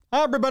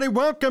Hi, everybody.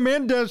 Welcome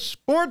into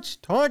Sports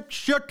Talk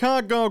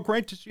Chicago.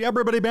 Great to see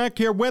everybody back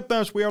here with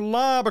us. We are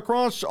live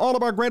across all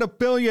of our great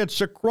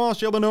affiliates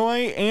across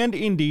Illinois and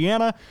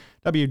Indiana.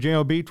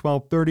 WJOB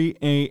 1230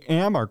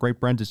 AM, our great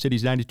friends at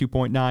Cities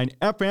 92.9 FM,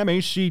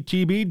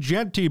 ACTV,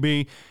 Jet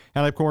TV,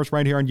 and of course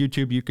right here on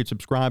YouTube you can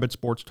subscribe at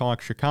Sports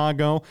Talk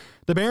Chicago.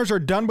 The Bears are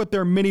done with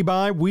their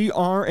mini-bye. We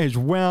are as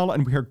well,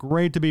 and we are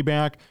great to be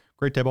back.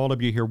 Great to have all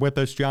of you here with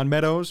us. John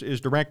Meadows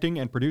is directing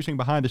and producing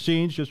behind the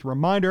scenes. Just a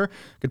reminder,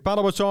 you can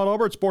follow us all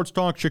over at Sports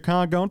Talk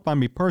Chicago. Find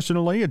me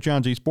personally at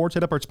John Z Sports.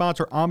 Hit up our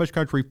sponsor, Amish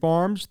Country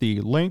Farms. The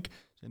link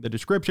is in the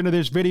description of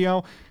this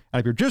video. And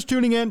if you're just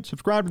tuning in,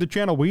 subscribe to the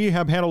channel. We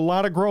have had a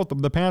lot of growth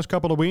over the past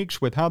couple of weeks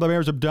with how the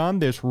Bears have done.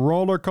 This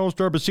roller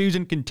coaster of a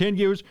season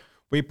continues.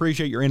 We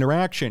appreciate your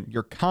interaction,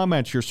 your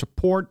comments, your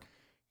support.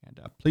 And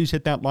please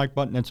hit that like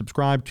button and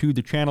subscribe to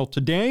the channel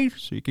today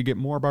so you can get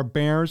more of our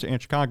Bears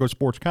and Chicago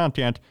sports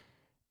content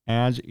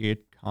as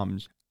it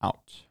comes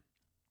out.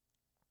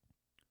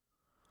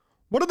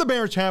 What do the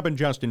Bears have in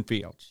Justin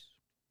Fields?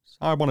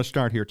 I want to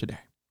start here today.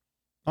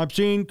 I've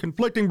seen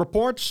conflicting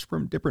reports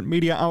from different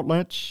media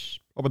outlets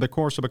over the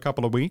course of a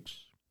couple of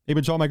weeks.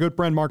 Even saw my good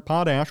friend Mark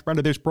Potash, friend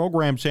of this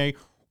program, say,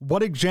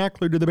 what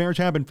exactly do the Bears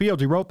have in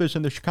Fields? He wrote this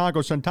in the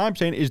Chicago Sun-Times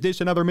saying, is this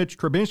another Mitch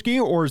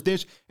Trubisky or is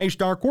this a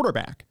star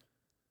quarterback?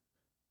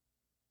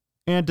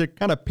 And to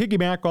kind of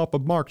piggyback off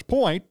of Mark's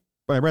point,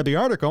 when I read the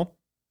article,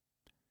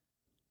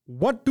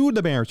 what do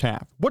the Bears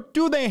have? What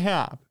do they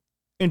have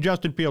in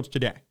Justin Fields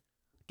today?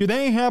 Do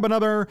they have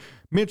another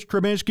Mitch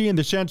Trubisky in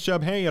the sense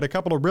of, hey, had a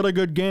couple of really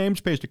good games,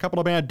 faced a couple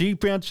of bad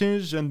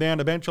defenses, and then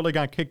eventually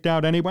got kicked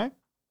out anyway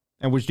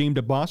and was deemed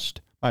a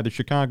bust by the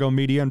Chicago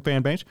media and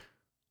fan base?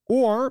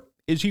 Or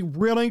is he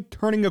really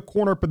turning a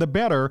corner for the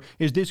better?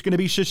 Is this going to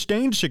be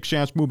sustained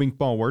success moving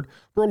forward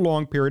for a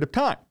long period of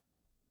time?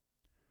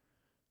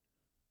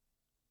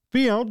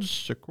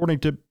 Fields, according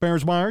to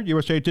Bears Wire,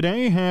 USA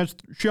Today, has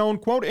shown,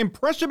 quote,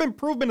 impressive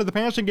improvement in the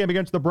passing game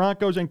against the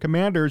Broncos and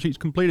Commanders. He's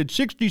completed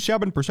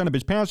 67% of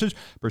his passes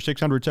for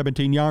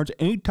 617 yards,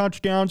 8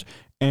 touchdowns,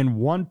 and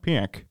 1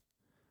 pick.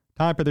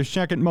 Tied for the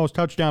second most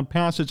touchdown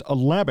passes,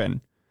 11,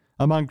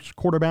 amongst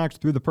quarterbacks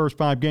through the first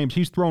 5 games.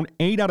 He's thrown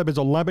 8 out of his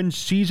 11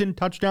 season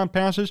touchdown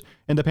passes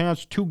in the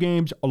past 2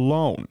 games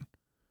alone.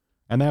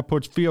 And that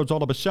puts Fields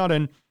all of a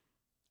sudden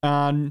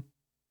on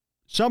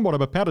somewhat of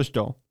a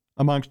pedestal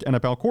amongst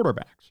NFL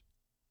quarterbacks.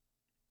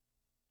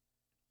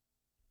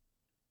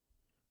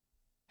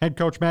 Head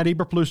coach Matt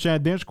Eberflus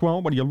said this,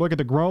 quote, when you look at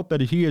the growth that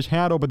he has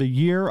had over the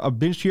year of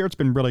this year, it's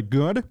been really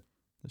good.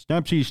 The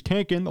steps he's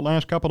taken the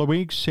last couple of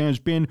weeks has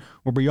been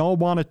where we all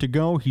want it to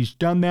go. He's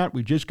done that.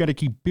 We just got to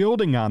keep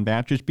building on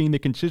that, just being the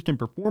consistent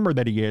performer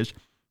that he is.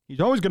 He's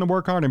always going to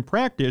work hard in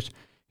practice.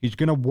 He's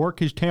going to work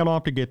his tail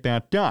off to get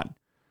that done.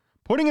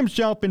 Putting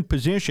himself in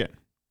position,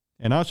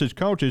 and us as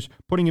coaches,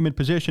 putting him in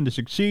position to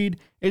succeed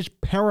is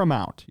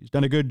paramount. He's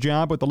done a good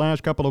job with the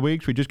last couple of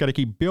weeks. We just got to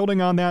keep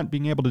building on that,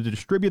 being able to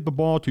distribute the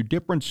ball to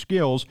different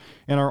skills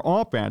in our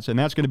offense, and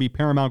that's going to be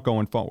paramount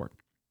going forward.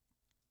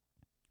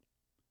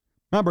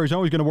 Remember, he's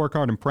always going to work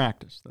hard in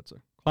practice. That's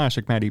a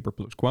classic Matt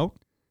Eberflus quote.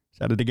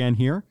 Said it again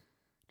here.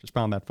 Just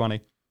found that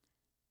funny.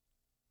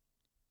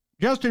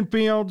 Justin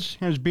Fields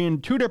has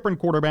been 2 different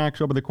quarterbacks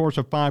over the course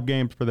of 5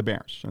 games for the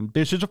Bears, and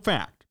this is a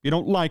fact. If you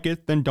don't like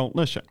it, then don't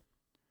listen.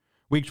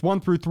 Weeks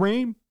 1 through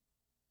 3,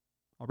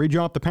 I'll read you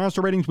off the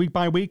passer ratings week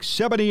by week,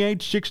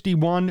 78,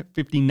 61,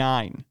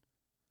 59.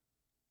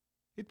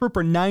 He threw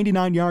for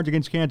 99 yards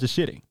against Kansas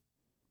City.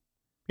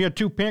 He had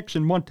 2 picks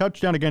and 1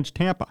 touchdown against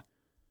Tampa.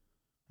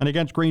 And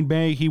against Green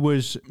Bay, he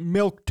was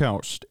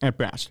milquetoast at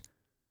best.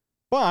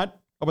 But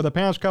over the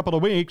past couple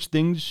of weeks,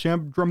 things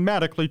have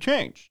dramatically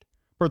changed.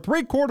 For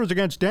 3 quarters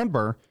against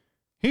Denver,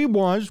 he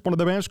was one of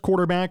the best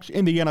quarterbacks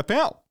in the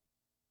NFL.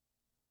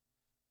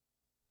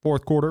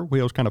 Fourth quarter,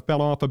 wheels kind of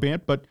fell off a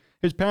bit, but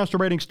his passer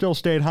rating still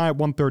stayed high at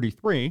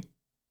 133.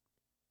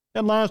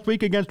 Then last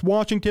week against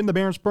Washington, the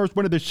Bears' first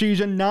win of the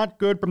season, not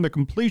good from the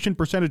completion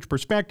percentage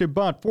perspective,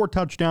 but 4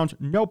 touchdowns,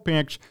 no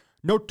picks,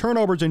 no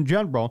turnovers in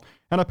general,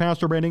 and a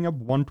passer rating of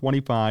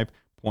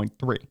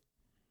 125.3.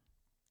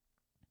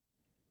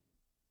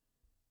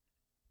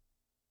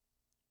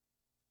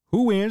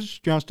 Who is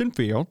Justin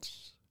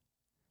Fields?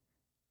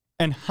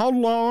 And how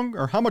long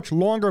or how much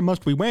longer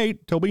must we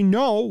wait till we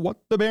know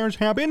what the Bears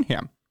have in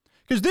him?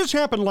 Because this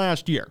happened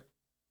last year.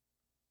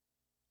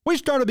 We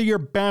started the year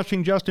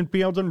bashing Justin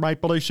Fields, and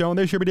rightfully so, and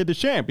this year we did the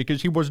same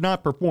because he was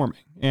not performing.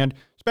 And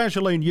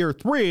especially in year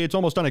 3, it's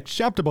almost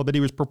unacceptable that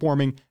he was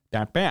performing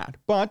that bad.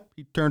 But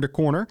he turned a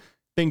corner,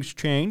 things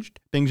changed,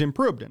 things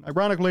improved. And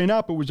ironically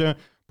enough, it was a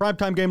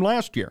primetime game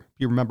last year.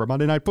 If you remember,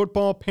 Monday Night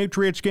Football,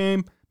 Patriots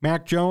game,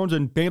 Mac Jones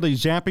and Bailey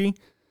Zappi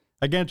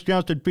against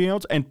Justin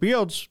Fields. And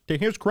Fields, to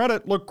his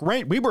credit, looked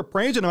great. We were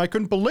praising him. I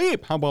couldn't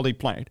believe how well he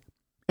played.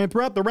 And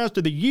throughout the rest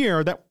of the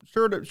year, that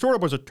sort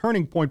of was a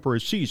turning point for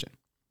his season.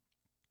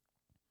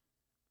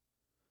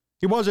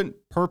 He wasn't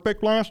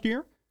perfect last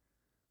year,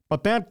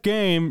 but that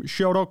game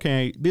showed,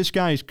 okay, this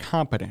guy's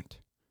competent.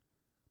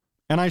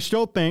 And I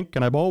still think,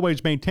 and I've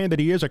always maintained that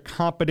he is a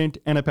competent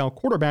NFL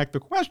quarterback.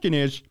 The question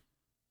is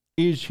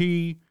Is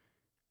he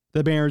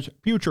the Bears'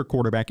 future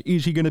quarterback?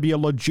 Is he going to be a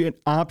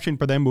legit option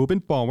for them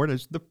moving forward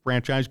as the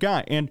franchise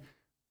guy? And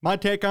my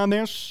take on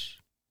this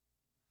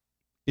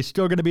is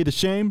still going to be the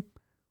same.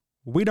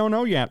 We don't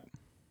know yet.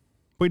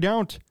 We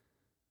don't.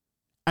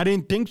 I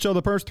didn't think so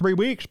the first 3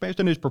 weeks based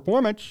on his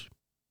performance.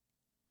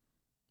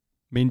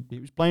 I mean, he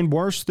was playing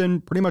worse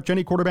than pretty much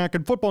any quarterback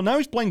in football. Now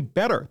he's playing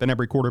better than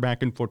every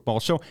quarterback in football.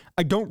 So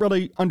I don't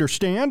really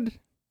understand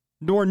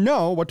nor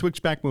know what to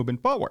expect moving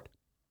forward.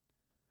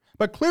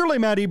 But clearly,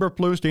 Matt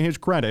Eberflus, to his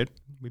credit,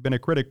 we've been a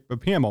critic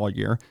of him all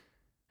year,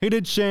 he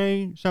did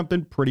say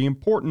something pretty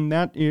important,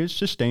 that is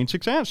sustained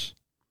success.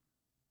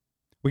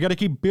 We got to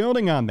keep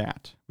building on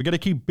that. We got to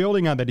keep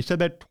building on that. He said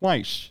that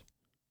twice.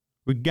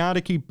 We got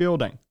to keep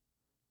building.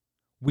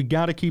 We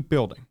got to keep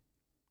building.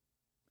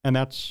 And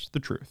that's the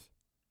truth.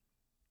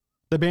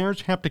 The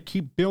Bears have to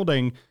keep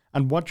building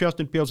on what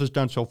Justin Fields has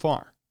done so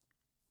far.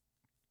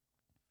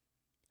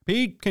 If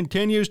he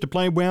continues to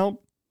play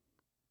well,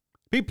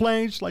 if he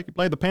plays like he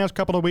played the past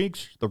couple of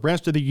weeks, the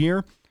rest of the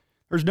year,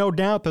 there's no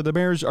doubt that the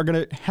Bears are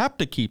going to have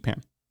to keep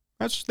him.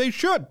 They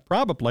should,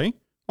 probably.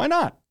 Why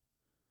not?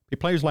 If he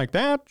plays like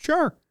that,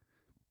 sure.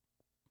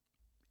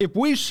 If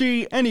we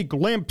see any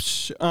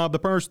glimpse of the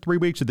first 3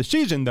 weeks of the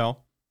season, though,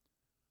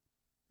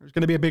 there's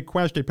going to be a big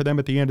question for them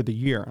at the end of the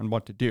year on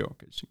what to do.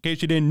 Because in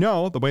case you didn't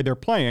know, the way they're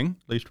playing,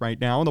 at least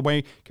right now, and the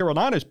way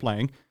Carolina's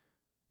playing,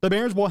 the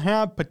Bears will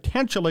have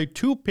potentially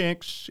 2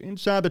 picks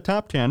inside the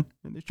top 10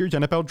 in this year's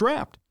NFL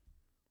draft.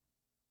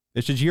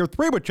 This is year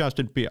 3 with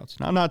Justin Fields.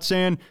 Now, I'm not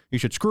saying you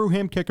should screw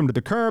him, kick him to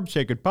the curb,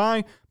 say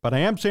goodbye, but I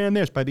am saying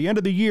this. By the end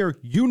of the year,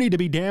 you need to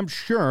be damn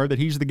sure that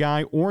he's the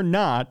guy or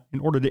not in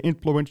order to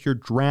influence your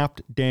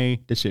draft day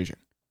decision.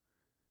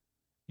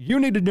 You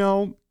need to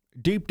know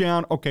deep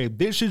down, okay,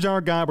 this is our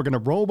guy. We're going to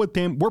roll with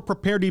him. We're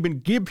prepared to even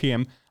give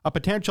him a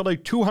potentially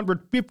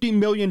 $250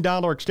 million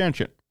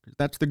extension.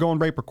 That's the going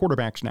rate for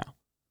quarterbacks now.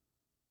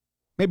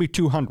 Maybe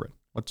 200.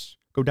 Let's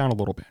go down a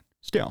little bit.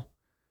 Still,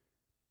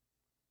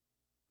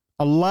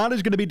 a lot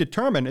is going to be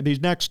determined in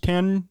these next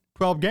 10,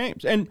 12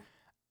 games. And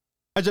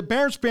as a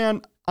Bears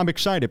fan, I'm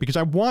excited because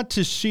I want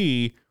to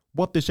see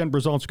what this end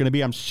result is going to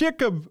be. I'm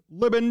sick of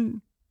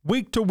living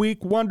week to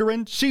week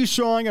wondering,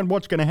 seesawing on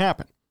what's going to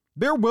happen.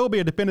 There will be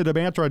a definitive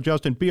answer on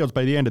Justin Fields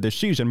by the end of this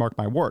season, mark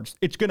my words.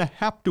 It's going to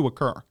have to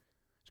occur.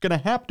 It's going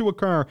to have to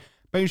occur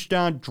based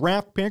on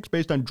draft picks,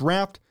 based on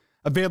draft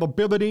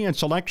availability and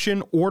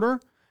selection order.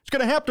 It's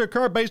going to have to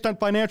occur based on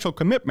financial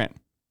commitment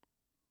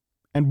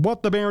and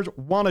what the Bears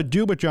want to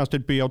do with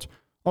Justin Fields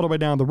all the way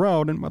down the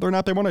road and whether or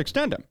not they want to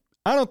extend him.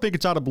 I don't think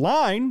it's out of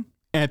line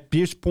at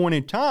this point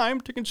in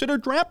time to consider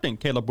drafting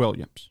Caleb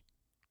Williams.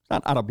 It's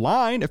not out of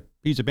line if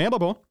he's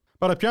available.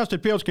 But if Justin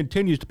Fields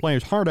continues to play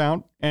his heart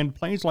out and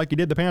plays like he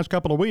did the past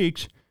couple of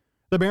weeks,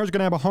 the Bears are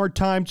going to have a hard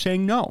time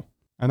saying no.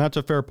 And that's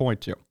a fair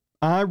point, too.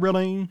 I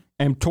really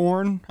am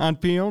torn on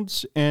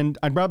Fields, and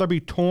I'd rather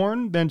be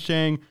torn than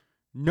saying,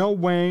 no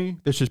way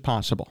this is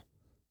possible,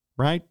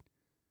 right?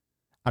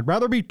 I'd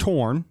rather be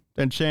torn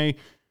than say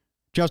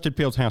Justin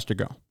Fields has to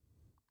go.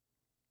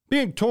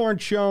 Being torn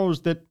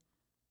shows that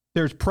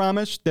there's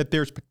promise, that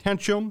there's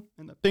potential,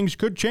 and that things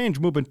could change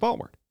moving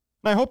forward.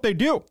 And I hope they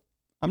do.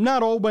 I'm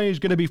not always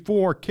going to be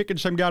for kicking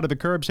some guy to the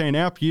curb saying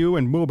F you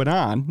and moving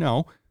on.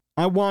 No,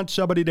 I want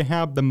somebody to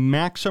have the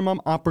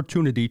maximum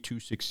opportunity to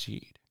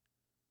succeed.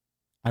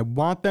 I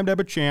want them to have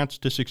a chance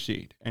to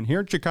succeed. And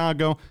here in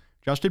Chicago,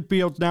 Justin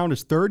Fields now in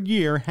his 3rd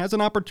year has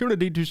an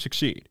opportunity to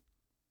succeed.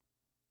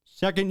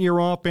 2nd-year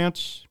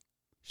offense,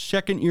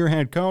 2nd-year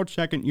head coach,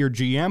 2nd-year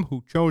GM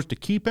who chose to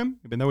keep him,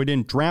 even though he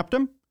didn't draft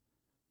him.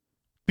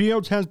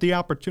 Fields has the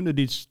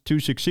opportunities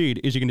to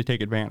succeed. Is he going to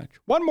take advantage?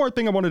 One more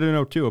thing I wanted to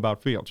know, too,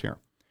 about Fields here.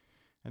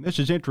 And this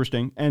is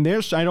interesting, and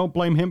this I don't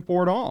blame him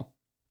for at all.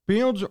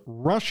 Fields'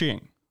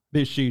 rushing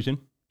this season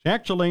is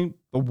actually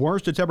the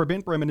worst it's ever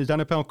been for him in his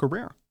NFL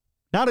career.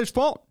 Not his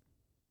fault.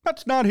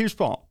 That's not his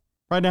fault.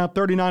 Right now,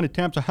 39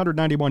 attempts,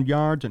 191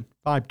 yards in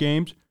 5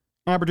 games,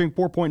 averaging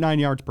 4.9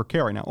 yards per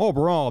carry. Now,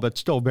 overall, that's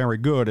still very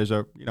good as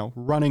a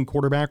running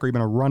quarterback or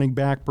even a running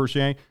back per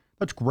se.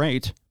 That's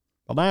great.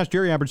 But last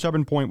year, he averaged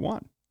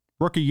 7.1.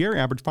 Rookie year,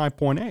 averaged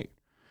 5.8.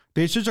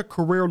 This is a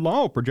career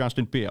low for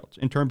Justin Fields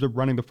in terms of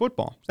running the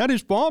football. Is that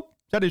his fault?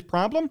 Is that his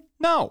problem?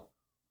 No.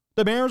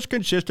 The Bears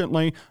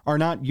consistently are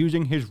not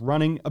using his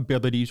running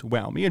abilities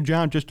well. Me and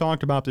John just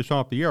talked about this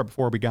off the air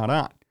before we got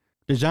on.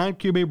 Design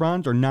QB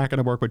runs are not going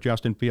to work with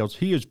Justin Fields.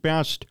 He is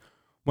best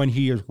when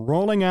he is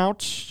rolling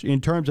out in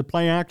terms of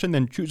play action,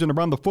 then choosing to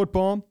run the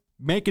football,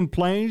 making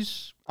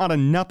plays out of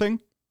nothing,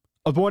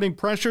 avoiding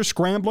pressure,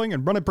 scrambling,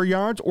 and running for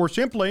yards, or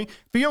simply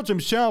Fields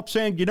himself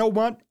saying, you know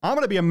what, I'm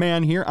going to be a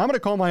man here, I'm going to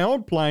call my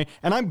own play,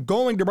 and I'm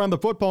going to run the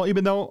football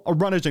even though a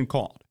run isn't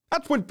called.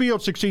 That's when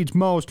Fields succeeds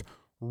most,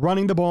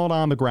 running the ball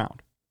on the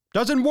ground.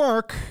 Doesn't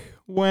work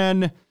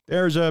when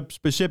there's a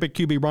specific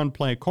QB run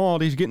play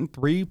called. He's getting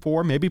 3,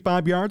 4, maybe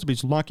 5 yards if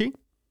he's lucky.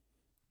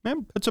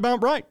 Man, that's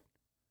about right.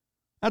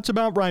 That's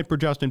about right for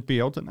Justin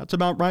Fields, and that's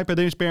about right for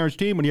this Bears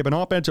team when you have an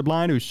offensive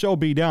line who's so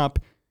beat up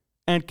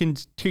and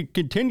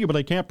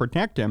continually can't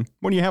protect him.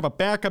 When you have a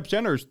backup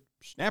center who's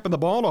snapping the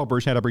ball over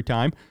his head every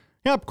time,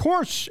 yeah, of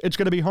course it's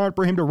going to be hard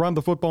for him to run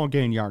the football and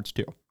gain yards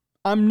too.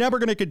 I'm never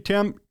going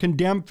to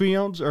condemn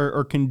Fields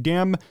or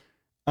condemn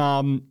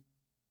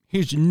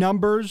his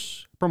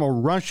numbers from a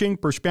rushing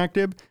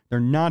perspective. They're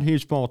not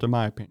his fault, in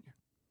my opinion.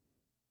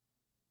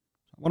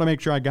 I want to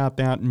make sure I got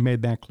that and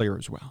made that clear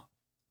as well.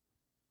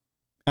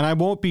 And I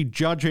won't be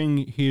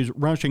judging his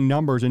rushing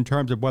numbers in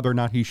terms of whether or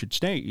not he should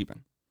stay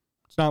even.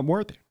 It's not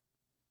worth it.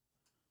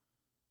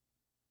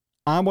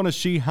 I want to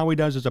see how he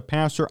does as a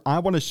passer. I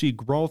want to see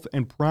growth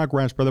and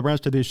progress for the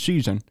rest of this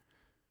season.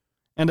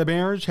 And the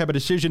Bears have a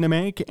decision to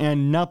make,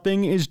 and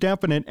nothing is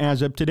definite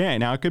as of today.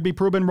 Now, it could be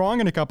proven wrong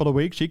in a couple of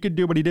weeks. He could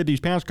do what he did these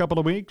past couple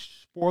of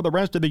weeks for the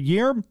rest of the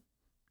year,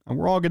 and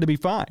we're all going to be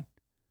fine.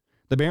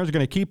 The Bears are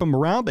going to keep him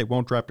around. They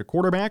won't draft a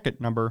quarterback at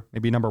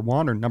maybe number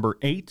 1 or number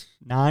 8,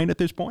 9 at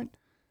this point.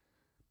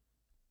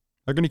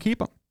 They're going to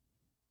keep him.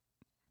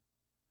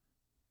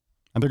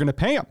 And they're going to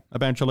pay him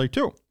eventually,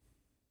 too.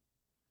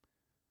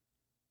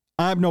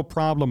 I have no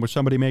problem with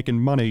somebody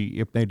making money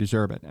if they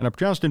deserve it. And if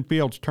Justin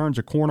Fields turns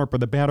a corner for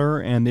the better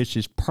and this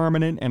is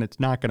permanent and it's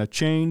not going to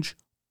change,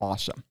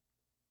 awesome.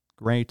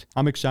 Great.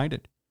 I'm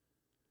excited.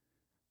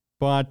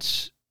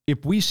 But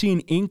if we see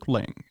an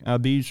inkling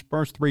of these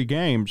first 3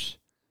 games,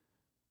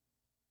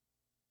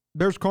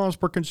 there's cause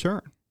for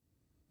concern.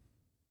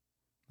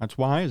 That's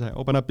why, as I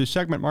open up this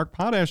segment, Mark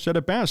Potash said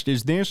it best.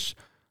 Is this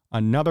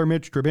another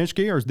Mitch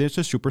Trubisky or is this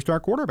a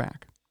superstar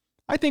quarterback?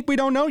 I think we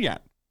don't know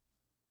yet.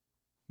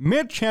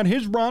 Mitch had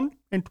his run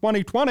in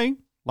 2020.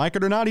 Like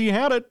it or not, he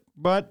had it.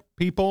 But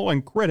people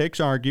and critics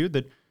argued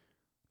that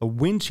the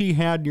wins he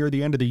had near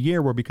the end of the year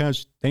were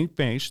because they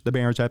faced, the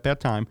Bears at that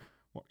time,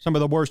 some of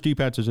the worst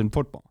defenses in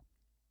football.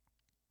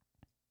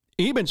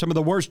 Even some of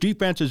the worst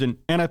defenses in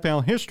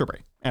NFL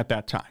history at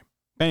that time.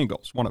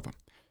 Bengals, one of them.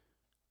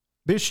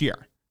 This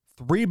year,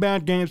 3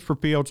 bad games for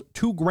Fields,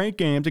 2 great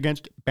games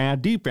against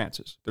bad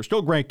defenses. They're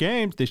still great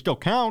games. They still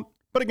count,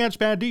 but against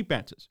bad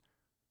defenses.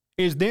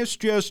 Is this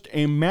just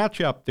a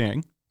matchup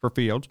thing for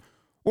Fields,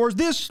 or is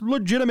this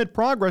legitimate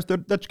progress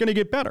that's going to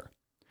get better?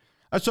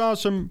 I saw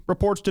some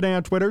reports today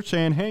on Twitter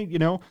saying, hey,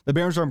 the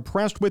Bears are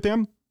impressed with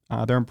him.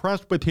 They're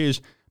impressed with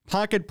his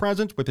pocket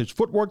presence, with his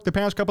footwork the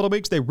past couple of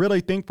weeks. They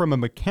really think from a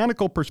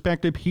mechanical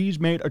perspective, he's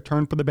made a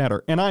turn for the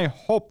better. And I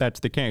hope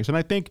that's the case. And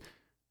I think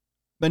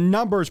the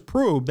numbers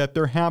prove that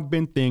there have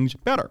been things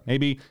better.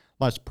 Maybe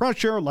less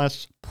pressure,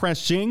 less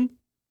pressing,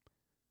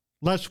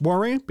 less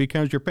worry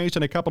because you're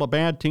facing a couple of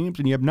bad teams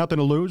and you have nothing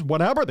to lose.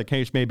 Whatever the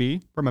case may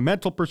be, from a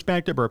mental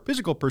perspective or a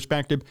physical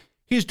perspective,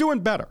 he's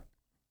doing better.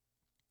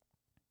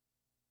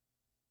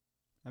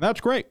 And that's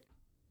great.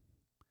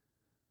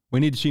 We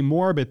need to see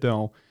more of it,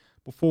 though,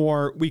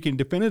 before we can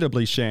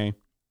definitively say,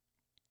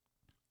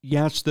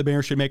 yes, the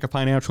Bears should make a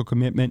financial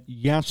commitment.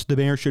 Yes, the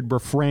Bears should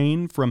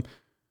refrain from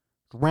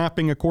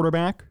drafting a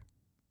quarterback.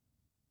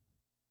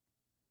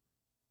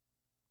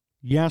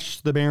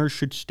 Yes, the Bears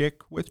should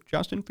stick with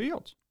Justin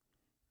Fields.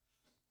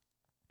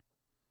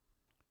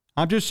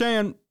 I'm just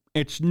saying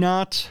it's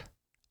not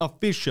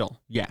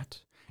official yet.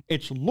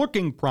 It's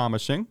looking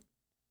promising.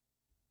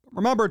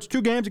 Remember, it's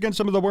 2 games against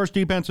some of the worst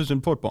defenses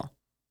in football.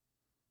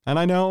 And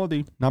I know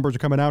the numbers are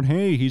coming out.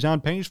 Hey, he's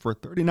on pace for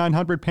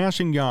 3,900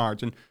 passing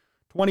yards and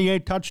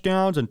 28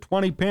 touchdowns and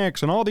 20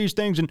 picks and all these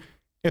things. And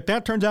if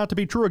that turns out to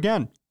be true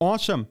again,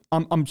 awesome.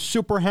 I'm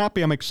super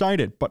happy. I'm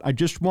excited. But I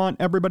just want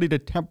everybody to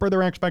temper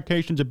their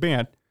expectations a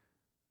bit.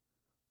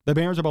 The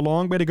Bears have a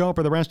long way to go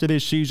for the rest of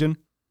this season.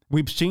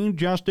 We've seen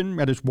Justin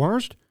at his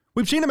worst.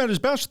 We've seen him at his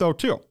best, though,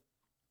 too.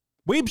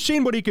 We've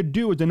seen what he could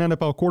do as an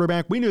NFL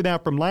quarterback. We knew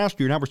that from last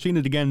year. Now we're seeing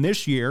it again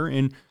this year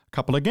in a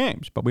couple of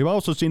games. But we've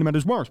also seen him at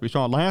his worst. We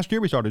saw it last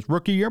year. We saw it his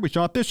rookie year. We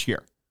saw it this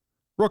year.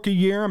 Rookie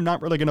year, I'm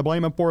not really going to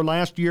blame him for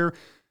last year.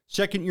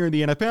 Second year in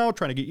the NFL,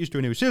 trying to get used to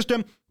a new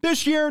system.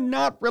 This year,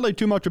 not really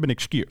too much of an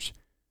excuse.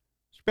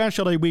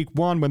 Especially week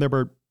 1 when there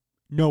were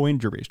no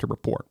injuries to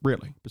report,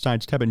 really,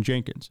 besides Tevin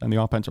Jenkins and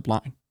the offensive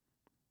line.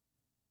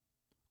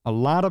 A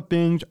lot of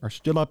things are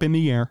still up in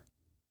the air.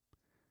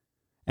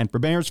 And for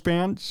Bears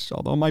fans,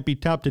 although it might be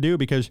tough to do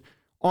because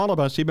all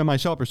of us, even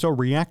myself, are so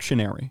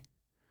reactionary,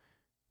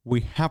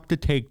 we have to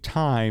take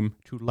time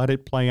to let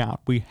it play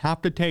out. We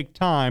have to take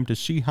time to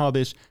see how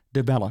this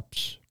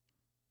develops.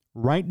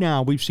 Right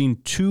now, we've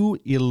seen 2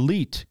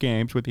 elite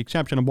games, with the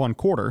exception of 1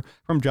 quarter,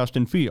 from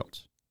Justin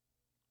Fields.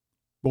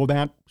 Will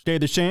that stay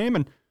the same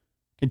and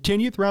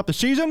continue throughout the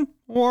season,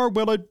 or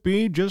will it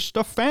be just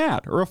a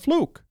fad or a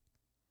fluke?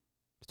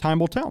 Time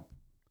will tell.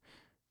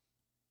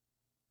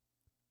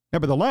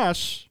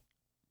 Nevertheless,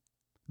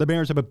 the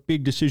Bears have a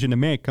big decision to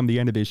make come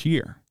the end of this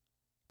year,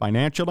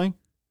 financially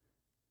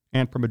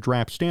and from a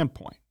draft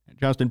standpoint. And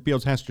Justin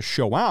Fields has to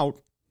show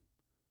out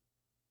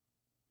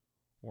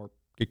or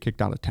get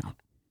kicked out of town.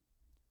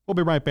 We'll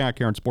be right back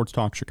here on Sports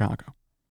Talk Chicago.